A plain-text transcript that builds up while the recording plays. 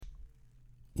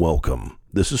Welcome.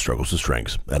 This is Struggles to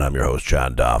Strengths, and I'm your host,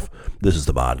 Chad Duff. This is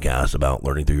the podcast about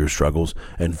learning through your struggles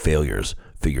and failures,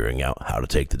 figuring out how to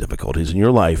take the difficulties in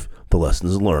your life, the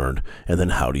lessons learned, and then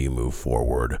how do you move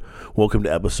forward. Welcome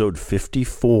to episode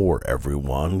 54,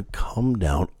 everyone. Come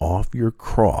down off your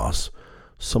cross.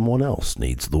 Someone else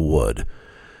needs the wood.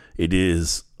 It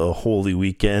is a holy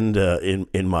weekend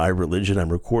in my religion.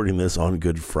 I'm recording this on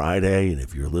Good Friday, and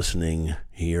if you're listening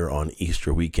here on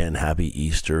Easter weekend, happy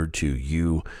Easter to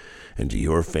you and to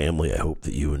your family. I hope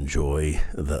that you enjoy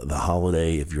the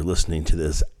holiday. If you're listening to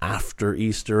this after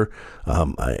Easter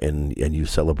and you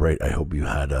celebrate, I hope you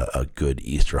had a good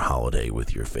Easter holiday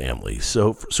with your family.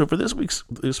 So for this week's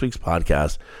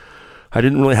podcast, I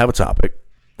didn't really have a topic,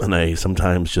 and I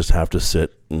sometimes just have to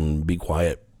sit and be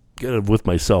quiet, get with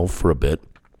myself for a bit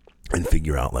and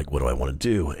figure out, like, what do I want to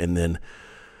do? And then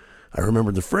I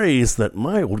remembered the phrase that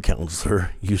my old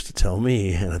counselor used to tell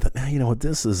me, and I thought, you know what,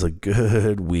 this is a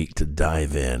good week to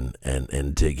dive in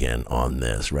and dig in on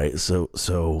this, right?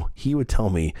 So he would tell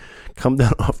me, come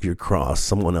down off your cross,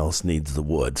 someone else needs the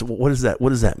wood. So what does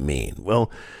that mean?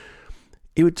 Well,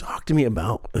 he would talk to me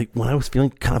about, like, when I was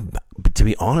feeling kind of, to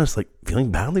be honest, like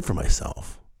feeling badly for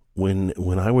myself.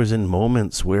 When I was in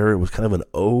moments where it was kind of an,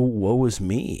 oh, woe is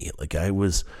me, like I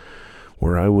was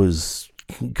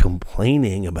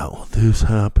complaining about this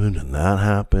happened and that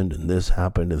happened and this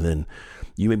happened, and then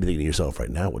you may be thinking to yourself right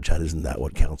now, well, Chad, isn't that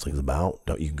what counseling is about?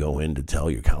 Don't you go in to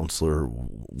tell your counselor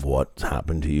what's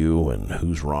happened to you and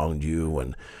who's wronged you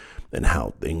and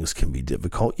how things can be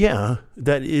difficult? Yeah,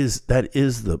 that is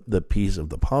the piece of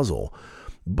the puzzle.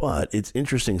 But it's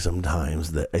interesting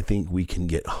sometimes that I think we can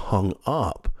get hung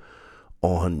up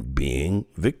on being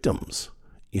victims.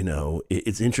 You know,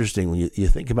 it's interesting when you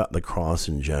think about the cross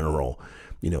in general.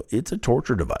 You know, it's a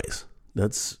torture device.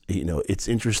 That's, you know, it's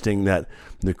interesting that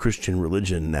the Christian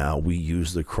religion now, we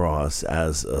use the cross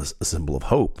as a symbol of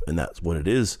hope, and that's what it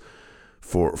is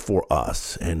for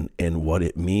us, and what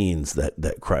it means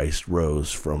that Christ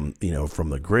rose from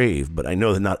the grave. But I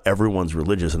know that not everyone's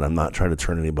religious, and I'm not trying to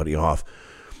turn anybody off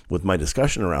with my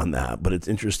discussion around that, but it's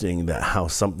interesting that how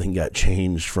something got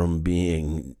changed from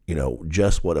being, you know,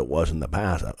 just what it was in the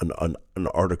past, an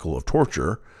article of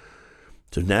torture,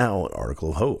 to now an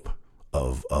article of hope,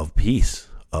 of peace,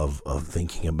 of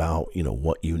thinking about, you know,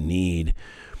 what you need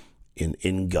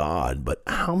in God. But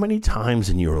how many times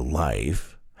in your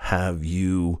life have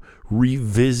you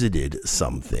revisited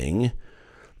something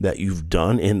that you've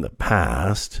done in the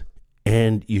past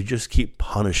and you just keep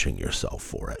punishing yourself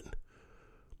for it?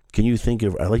 Can you think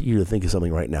of, I'd like you to think of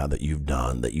something right now that you've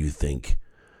done that you think,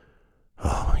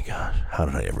 oh my gosh, how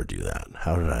did I ever do that?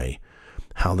 How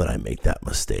did I make that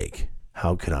mistake?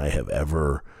 How could I have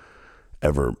ever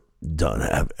done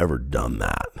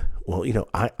that? Well, you know,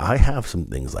 I have some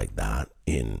things like that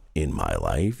in my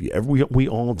life. We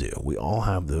all do. We all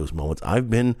have those moments. I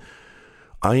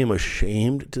am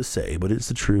ashamed to say, but it's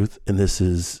the truth. And this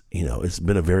is, you know, it's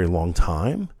been a very long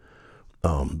time.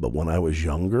 But when I was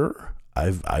younger,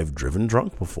 I've driven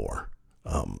drunk before,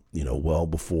 you know, well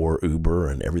before Uber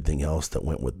and everything else that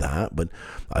went with that. But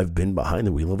I've been behind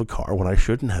the wheel of a car when I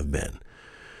shouldn't have been.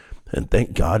 And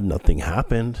thank God nothing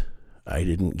happened. I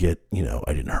didn't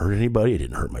hurt anybody. I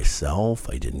didn't hurt myself.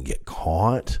 I didn't get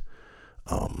caught.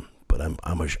 But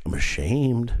I'm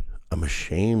ashamed. I'm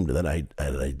ashamed that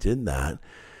I did that.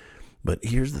 But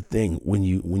here's the thing: when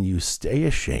you stay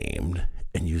ashamed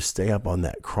and you stay up on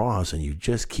that cross and you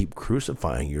just keep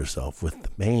crucifying yourself with the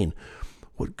pain,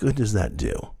 what good does that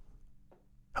do?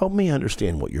 Help me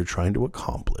understand what you're trying to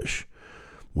accomplish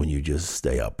when you just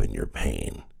stay up in your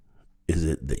pain. Is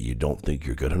it that you don't think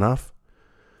you're good enough?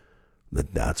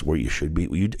 That's where you should be?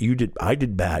 I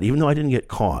did bad. Even though I didn't get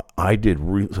caught, I did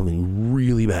something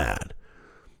really bad.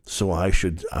 So I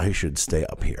should stay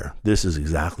up here. This is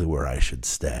exactly where I should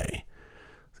stay.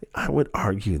 I would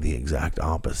argue the exact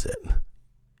opposite.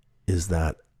 Is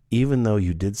that even though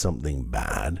you did something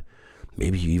bad,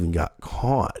 maybe you even got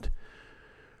caught,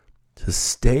 to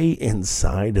stay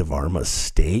inside of our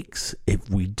mistakes, if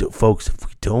we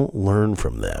don't learn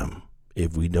from them,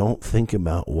 if we don't think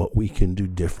about what we can do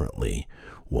differently,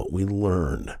 what we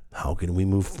learned, how can we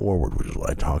move forward, which is what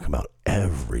I talk about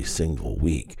every single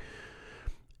week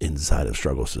inside of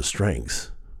Struggles to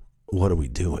Strengths, what are we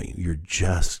doing? You're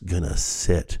just going to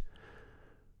sit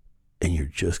and you're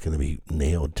just going to be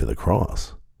nailed to the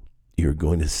cross. You're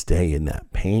going to stay in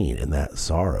that pain and that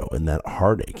sorrow and that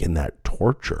heartache and that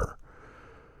torture.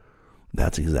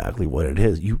 That's exactly what it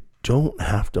is. You don't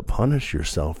have to punish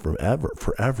yourself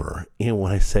forever. And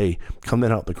when I say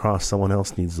coming out the cross, someone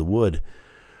else needs the wood,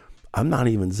 I'm not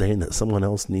even saying that someone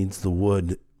else needs the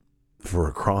wood for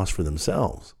a cross for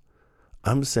themselves.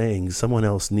 I'm saying someone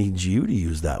else needs you to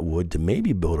use that wood to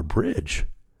maybe build a bridge.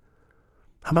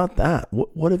 How about that?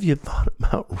 What have you thought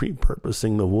about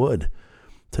repurposing the wood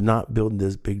to not build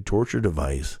this big torture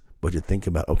device, but to think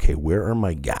about, okay, where are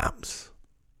my gaps?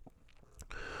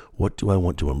 What do I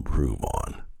want to improve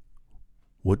on?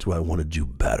 What do I want to do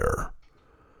better?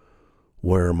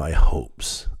 Where are my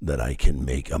hopes that I can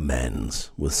make amends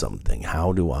with something?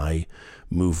 How do I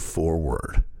move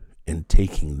forward in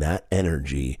taking that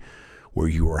energy where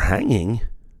you are hanging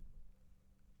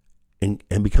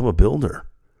and become a builder?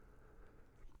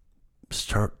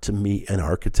 Start to meet an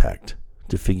architect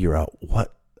to figure out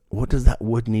what does that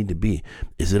wood need to be.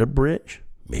 Is it a bridge?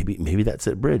 Maybe that's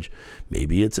a bridge.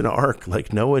 Maybe it's an ark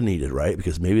like Noah needed, right?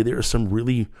 Because maybe there are some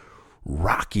really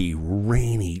rocky,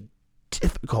 rainy,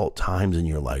 difficult times in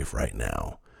your life right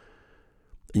now.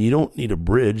 And you don't need a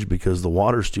bridge because the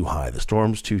water's too high, the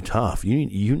storm's too tough. You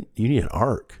need an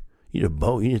ark. You need a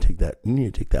boat. You need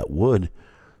to take that wood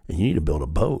and you need to build a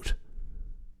boat.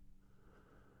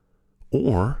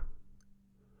 Or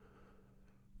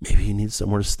maybe you need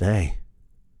somewhere to stay.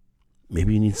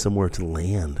 Maybe you need somewhere to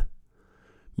land.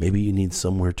 Maybe you need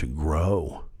somewhere to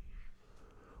grow.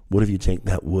 What if you take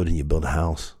that wood and you build a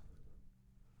house?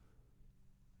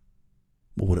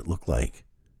 What would it look like?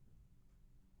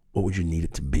 What would you need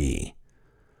it to be?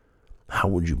 How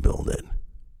would you build it?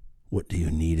 What do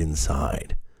you need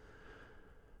inside?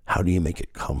 How do you make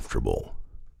it comfortable?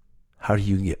 How do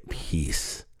you get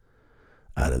peace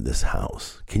out of this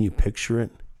house? Can you picture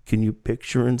it? Can you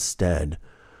picture, instead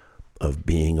of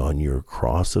being on your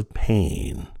cross of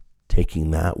pain,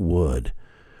 taking that wood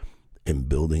and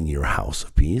building your house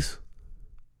of peace?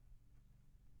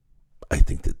 I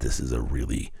think that this is a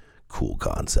really cool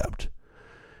concept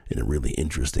and a really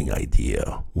interesting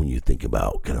idea when you think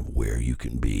about kind of where you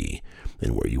can be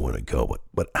and where you want to go.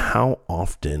 But how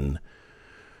often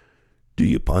do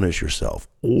you punish yourself?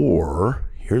 Or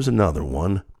here's another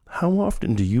one. How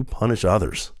often do you punish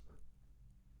others?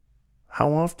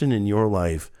 How often in your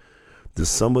life does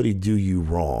somebody do you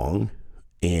wrong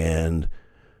and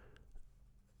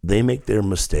they make their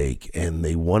mistake and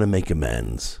they want to make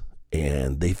amends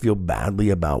and they feel badly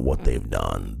about what they've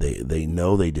done? They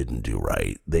know they didn't do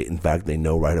right. In fact, they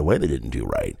know right away they didn't do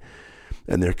right.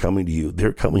 And they're coming to you.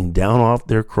 They're coming down off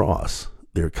their cross.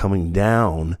 They're coming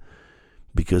down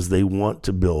because they want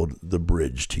to build the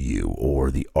bridge to you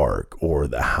or the ark or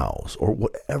the house or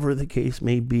whatever the case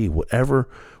may be, wherever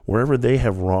they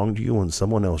have wronged you and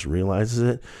someone else realizes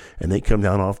it and they come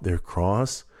down off their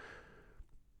cross.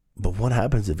 But what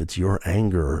happens if it's your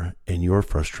anger and your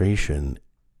frustration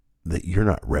that you're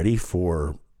not ready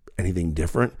for anything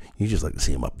different? You just like to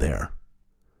see them up there.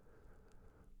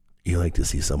 You like to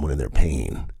see someone in their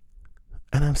pain.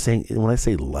 And I'm saying, when I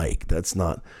say like, that's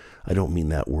not, I don't mean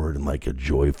that word in like a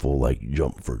joyful, like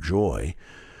jump for joy.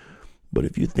 But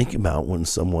if you think about when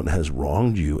someone has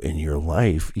wronged you in your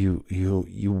life, you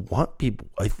want people,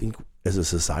 I think as a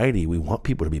society, we want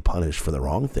people to be punished for the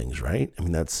wrong things, right? I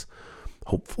mean, that's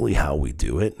hopefully how we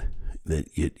do it. That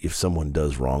if someone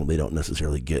does wrong, they don't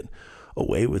necessarily get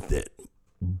away with it.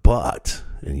 But,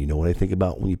 and you know what I think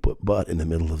about when you put but in the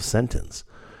middle of a sentence?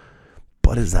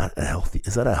 But is that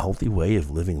a healthy way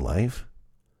of living life?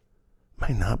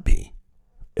 Might not be.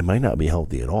 It might not be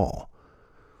healthy at all.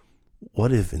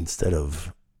 What if instead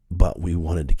of but we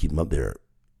wanted to keep them up there,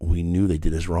 we knew they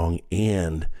did us wrong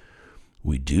and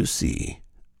we do see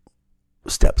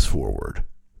steps forward.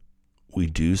 We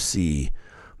do see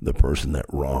the person that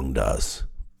wronged us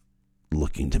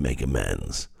looking to make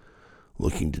amends,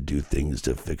 looking to do things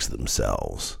to fix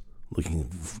themselves, looking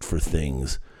for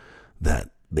things that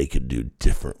they could do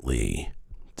differently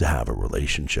to have a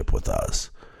relationship with us.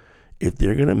 If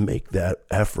they're going to make that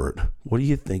effort, what do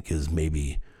you think is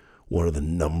maybe one of the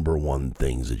number one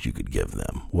things that you could give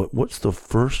them? What's the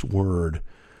first word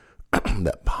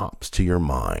that pops to your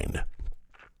mind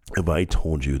if I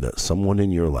told you that someone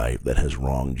in your life that has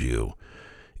wronged you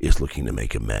is looking to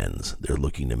make amends? They're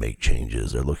looking to make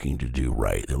changes. They're looking to do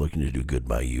right. They're looking to do good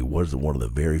by you. What is one of the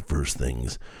very first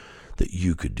things that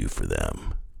you could do for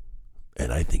them?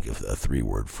 And I think of a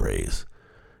 3-word phrase: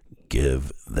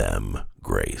 give them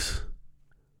grace.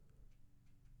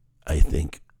 I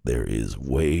think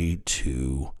we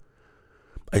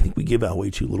give out way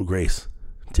too little grace,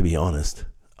 to be honest.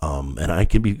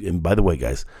 And by the way,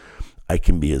 guys, I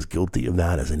can be as guilty of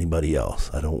that as anybody else.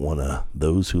 I don't want to,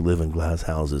 those who live in glass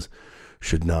houses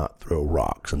should not throw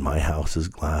rocks. And my house is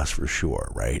glass for sure,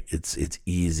 right? It's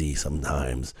easy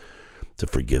sometimes to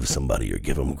forgive somebody or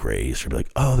give them grace or be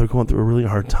like, oh, they're going through a really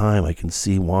hard time. I can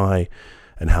see why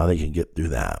and how they can get through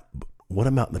that. But what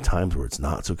about the times where it's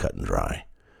not so cut and dry?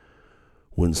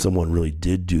 when someone really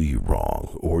did do you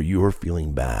wrong, or you're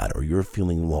feeling bad, or you're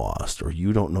feeling lost, or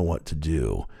you don't know what to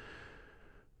do,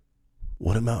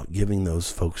 what about giving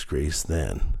those folks grace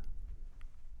then?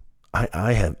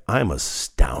 I'm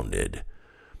astounded.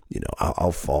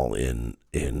 I'll fall in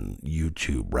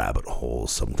YouTube rabbit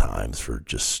holes sometimes for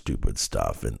just stupid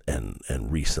stuff.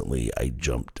 And recently I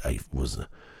was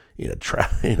in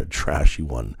a trashy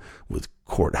one with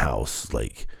courthouse,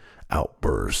 like,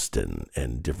 outburst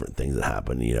and different things that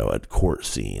happen, at court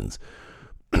scenes.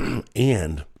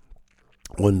 And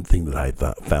one thing that I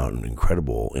found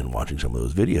incredible in watching some of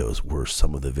those videos were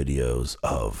some of the videos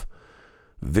of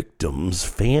victims'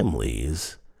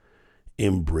 families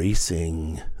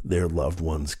embracing their loved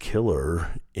one's killer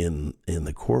in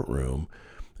the courtroom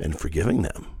and forgiving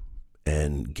them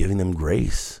and giving them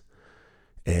grace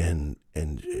and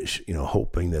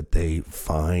hoping that they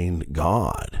find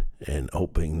God and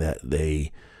hoping that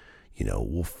they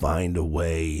will find a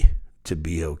way to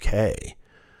be okay.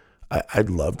 I'd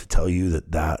love to tell you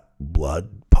that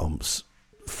blood pumps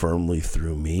firmly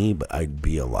through me, but I'd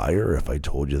be a liar if I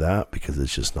told you that, because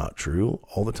it's just not true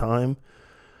all the time.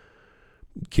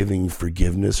 Giving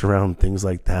forgiveness around things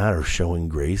like that or showing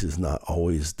grace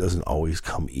doesn't always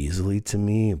come easily to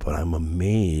me, but I'm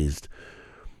amazed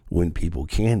when people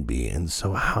can be. And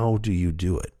so how do you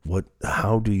do it?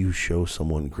 How do you show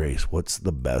someone grace? What's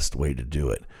the best way to do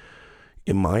it?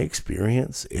 In my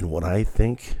experience, in what I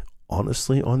think,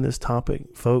 honestly, on this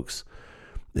topic, folks,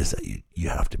 is that you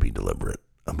have to be deliberate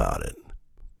about it.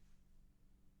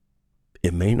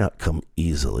 It may not come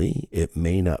easily. It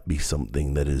may not be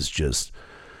something that is just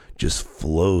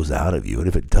flows out of you. And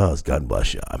if it does, God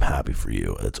bless you. I'm happy for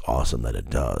you. It's awesome that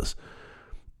it does.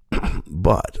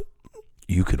 But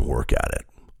you can work at it.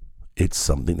 It's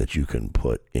something that you can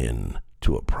put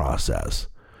into a process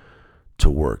to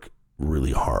work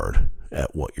really hard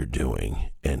at what you're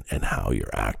doing and how you're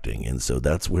acting. And so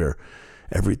that's where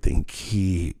everything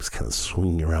keeps kind of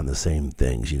swinging around the same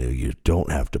things. You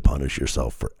don't have to punish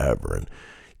yourself forever and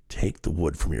take the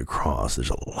wood from your cross. There's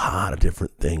a lot of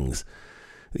different things,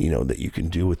 that you can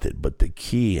do with it. But the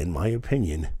key, in my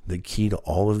opinion, the key to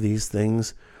all of these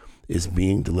things is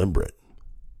being deliberate,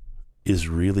 is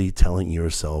really telling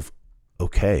yourself,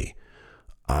 okay,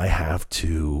 I have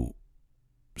to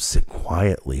sit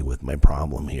quietly with my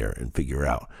problem here and figure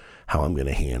out how I'm going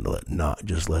to handle it, not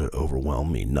just let it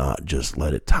overwhelm me, not just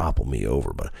let it topple me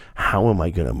over, but how am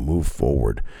I going to move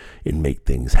forward and make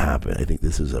things happen? I think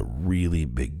this is a really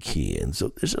big key. And so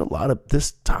there's a lot of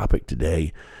this topic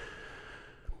today.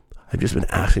 I've just been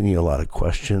asking you a lot of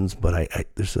questions, but I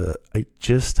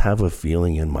just have a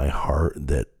feeling in my heart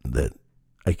that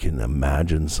I can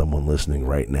imagine someone listening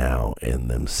right now and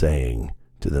them saying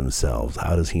to themselves,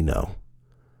 how does he know?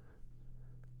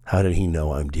 How did he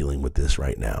know I'm dealing with this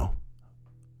right now?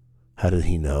 How did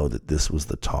he know that this was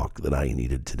the talk that I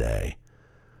needed today?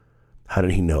 How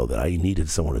did he know that I needed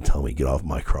someone to tell me, get off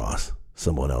my cross?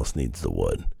 Someone else needs the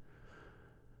wood.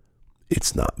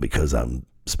 It's not because I'm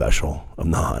special. I'm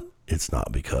not. It's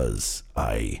not because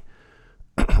I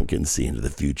can see into the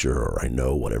future or I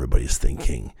know what everybody's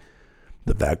thinking.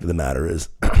 The fact of the matter is,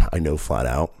 I know flat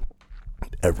out,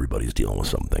 everybody's dealing with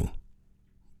something.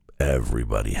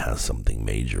 Everybody has something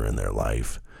major in their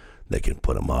life that can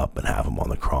put them up and have them on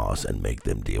the cross and make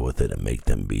them deal with it and make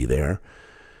them be there.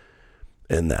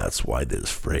 And that's why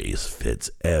this phrase fits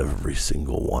every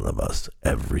single one of us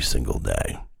every single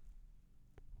day.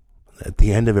 At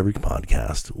the end of every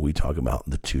podcast, we talk about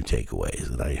the 2 takeaways,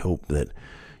 and I hope that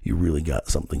you really got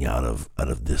something out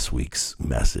of this week's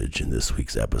message and this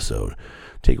week's episode.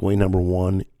 Takeaway number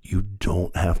 1, you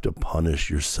don't have to punish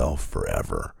yourself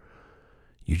forever.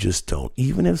 You just don't.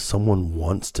 Even if someone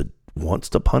wants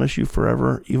to punish you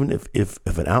forever, even if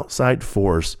an outside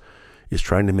force is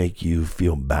trying to make you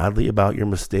feel badly about your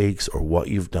mistakes or what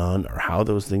you've done or how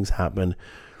those things happen,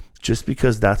 just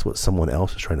because that's what someone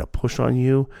else is trying to push on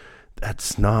you,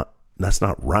 that's not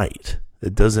right.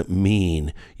 It doesn't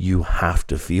mean you have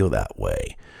to feel that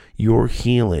way. Your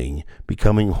healing,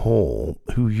 becoming whole,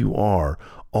 who you are,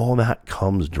 all that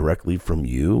comes directly from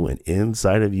you and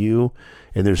inside of you.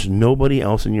 And there's nobody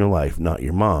else in your life, not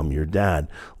your mom, your dad,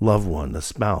 loved one, a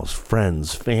spouse,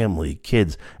 friends, family,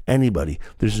 kids, anybody.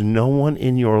 There's no one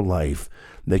in your life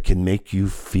that can make you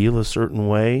feel a certain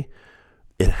way.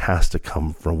 It has to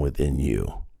come from within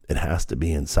you. It has to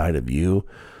be inside of you.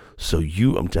 So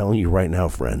I'm telling you right now,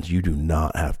 friends, you do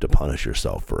not have to punish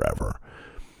yourself forever.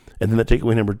 And then the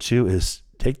takeaway number 2 is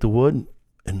take the wood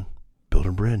and build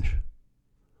a bridge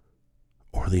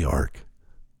or the ark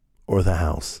or the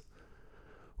house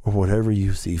or whatever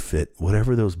you see fit,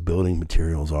 whatever those building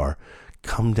materials are.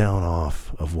 come down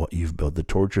off of what you've built, the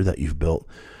torture that you've built.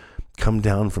 Come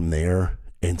down from there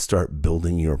and start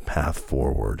building your path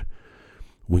forward.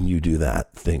 When you do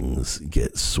that, things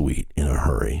get sweet in a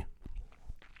hurry.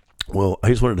 Well, I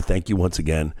just wanted to thank you once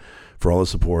again for all the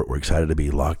support. We're excited to be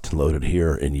locked and loaded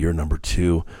here in year number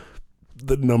 2.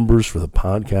 The numbers for the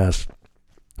podcast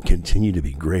continue to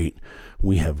be great.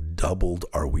 We have doubled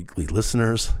our weekly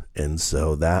listeners, and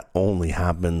so that only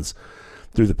happens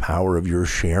through the power of your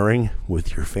sharing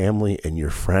with your family and your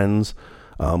friends.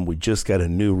 We just got a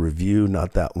new review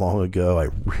not that long ago. I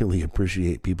really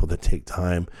appreciate people that take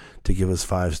time to give us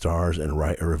 5 stars and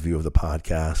write a review of the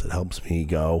podcast. It helps me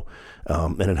go,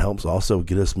 and it helps also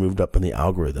get us moved up in the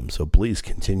algorithm. So please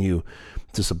continue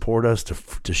to support us,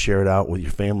 to share it out with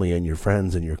your family and your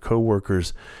friends and your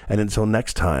coworkers. And until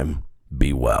next time,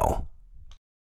 be well.